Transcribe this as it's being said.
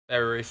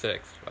February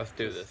 6th. Let's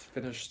do this.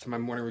 Finished my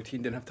morning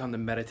routine. Didn't have time to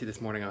meditate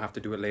this morning. I'll have to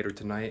do it later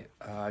tonight.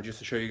 Just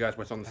to show you guys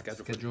what's on the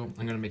schedule.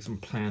 I'm gonna make some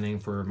planning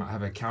for I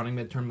have an accounting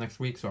midterm next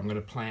week, so I'm gonna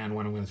plan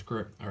when I'm gonna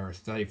script or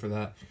study for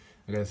that.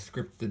 I gotta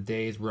script the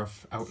day's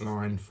rough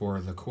outline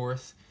for the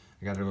course.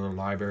 I gotta go to the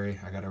library.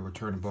 I gotta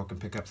return a book and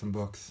pick up some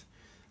books.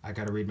 I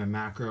gotta read my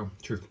macro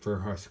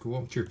for our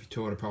school. Truth be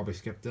told, I probably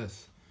skipped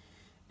this.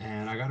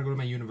 And I gotta go to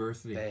my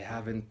university. They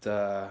haven't,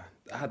 they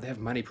have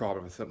money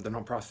problems. They're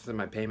not processing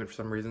my payment for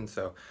some reason,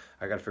 so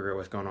I gotta figure out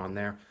what's going on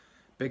there.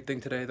 Big thing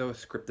today though,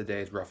 script the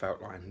day's rough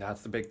outline.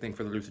 That's the big thing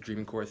for the Lucid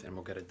Dreaming course, and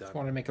we'll get it done. Just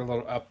want to make a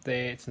little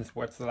update since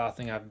what's the last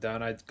thing I've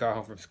done. I got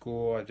home from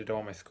school, I did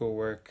all my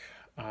schoolwork.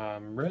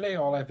 Really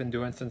all I've been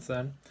doing since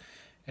then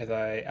is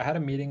I had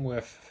a meeting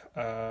with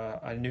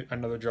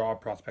another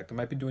job prospect. I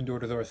might be doing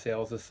door-to-door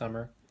sales this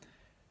summer.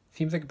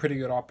 Seems like a pretty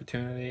good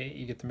opportunity.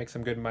 You get to make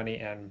some good money,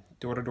 and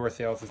door-to-door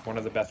sales is one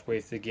of the best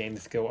ways to gain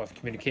the skill of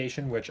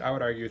communication, which I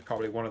would argue is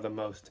probably one of the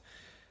most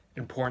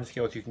important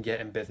skills you can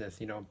get in business.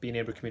 You know, being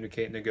able to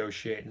communicate,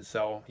 negotiate, and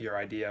sell your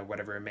idea,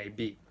 whatever it may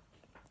be.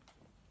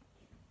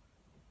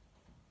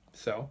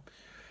 So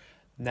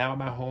now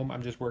I'm at home.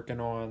 I'm just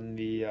working on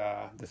the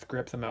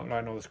scripts. I'm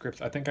outlining all the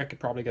scripts. I think I could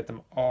probably get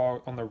them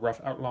all on the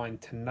rough outline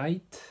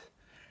tonight.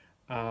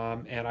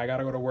 And I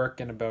gotta go to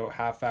work in about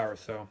half hour,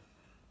 so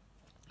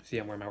see,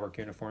 I'm wearing my work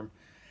uniform.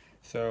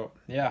 So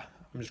yeah,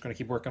 I'm just gonna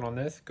keep working on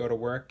this, go to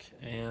work,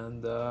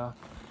 and let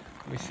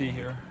me see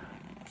here.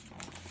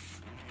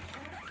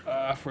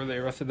 For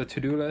the rest of the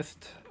to-do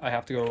list, I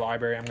have to go to the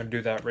library. I'm gonna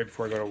do that right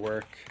before I go to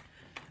work.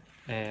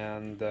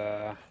 And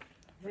what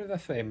did I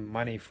say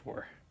money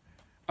for?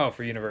 Oh,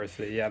 for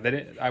university. Yeah, they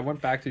didn't. I went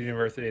back to the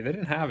university. They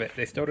didn't have it.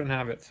 They still didn't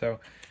have it. So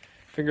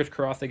fingers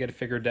crossed they get it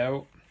figured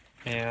out.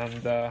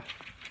 And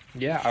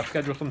yeah, I'll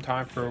schedule some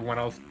time for when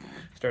I'll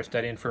start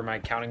studying for my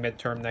accounting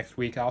midterm next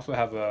week. I also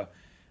have a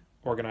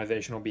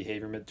organizational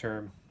behavior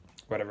midterm.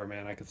 Whatever,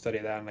 man. I could study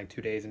that in like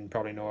 2 days and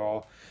probably know it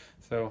all.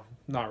 So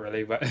not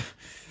really, but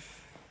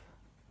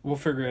we'll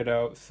figure it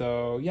out.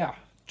 So yeah,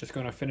 just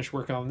gonna finish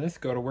working on this,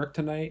 go to work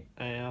tonight,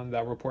 and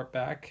I'll report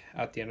back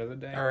at the end of the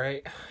day. All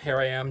right, here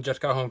I am.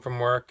 Just got home from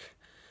work.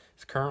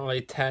 It's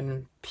currently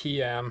 10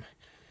 p.m.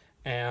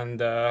 and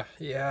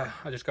yeah,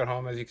 I just got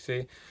home, as you can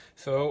see.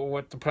 So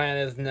what the plan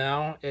is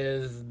now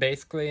is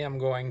basically I'm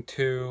going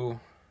to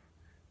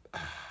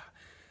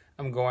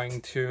what am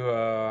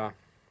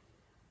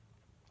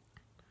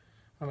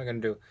I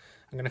going to do?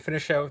 I'm going to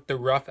finish out the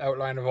rough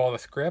outline of all the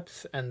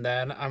scripts, and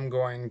then I'm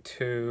going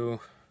to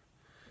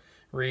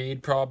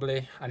read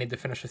probably. I need to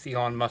finish this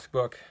Elon Musk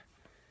book,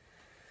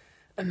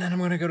 and then I'm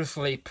going to go to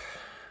sleep.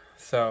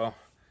 So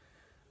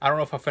I don't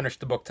know if I'll finish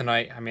the book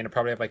tonight. I mean, I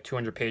probably have like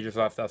 200 pages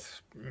left.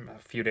 That's a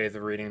few days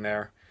of reading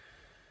there.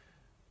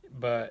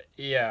 But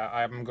yeah,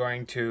 I'm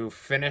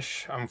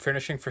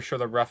finishing for sure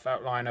the rough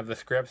outline of the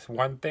scripts.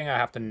 One thing I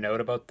have to note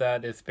about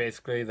that is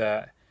basically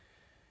that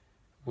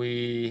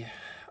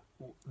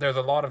there's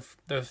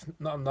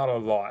not a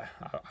lot.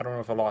 I don't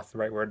know if a lot's the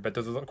right word, but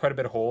there's quite a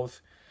bit of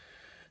holes.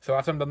 So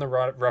after I'm done the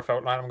rough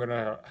outline, I'm going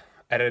to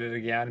edit it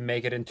again,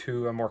 make it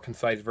into a more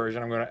concise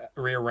version. I'm going to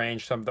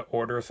rearrange some of the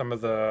order, some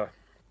of the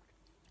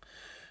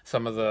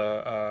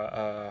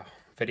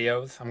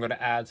videos. I'm going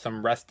to add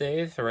some rest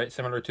days, right,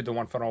 similar to the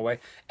one funnel away.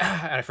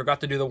 And I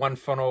forgot to do the one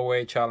funnel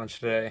away challenge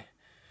today.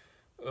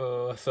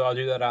 So I'll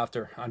do that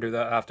after. I'll do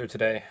that after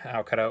today.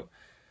 I'll cut out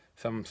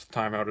some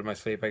time out of my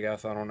sleep, I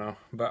guess. I don't know.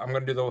 But I'm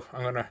going to do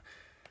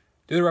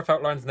the rough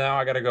outlines now.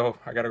 I got to go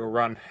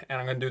run. And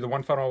I'm going to do the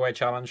one funnel away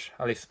challenge,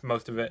 at least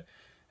most of it.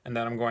 And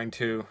then I'm going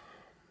to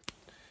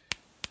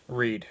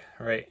read,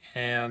 right?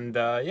 And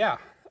yeah.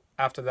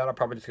 After that, I'll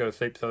probably just go to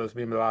sleep, so this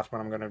will be the last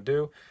one I'm going to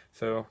do.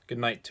 So, good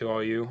night to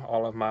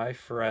all of my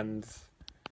friends.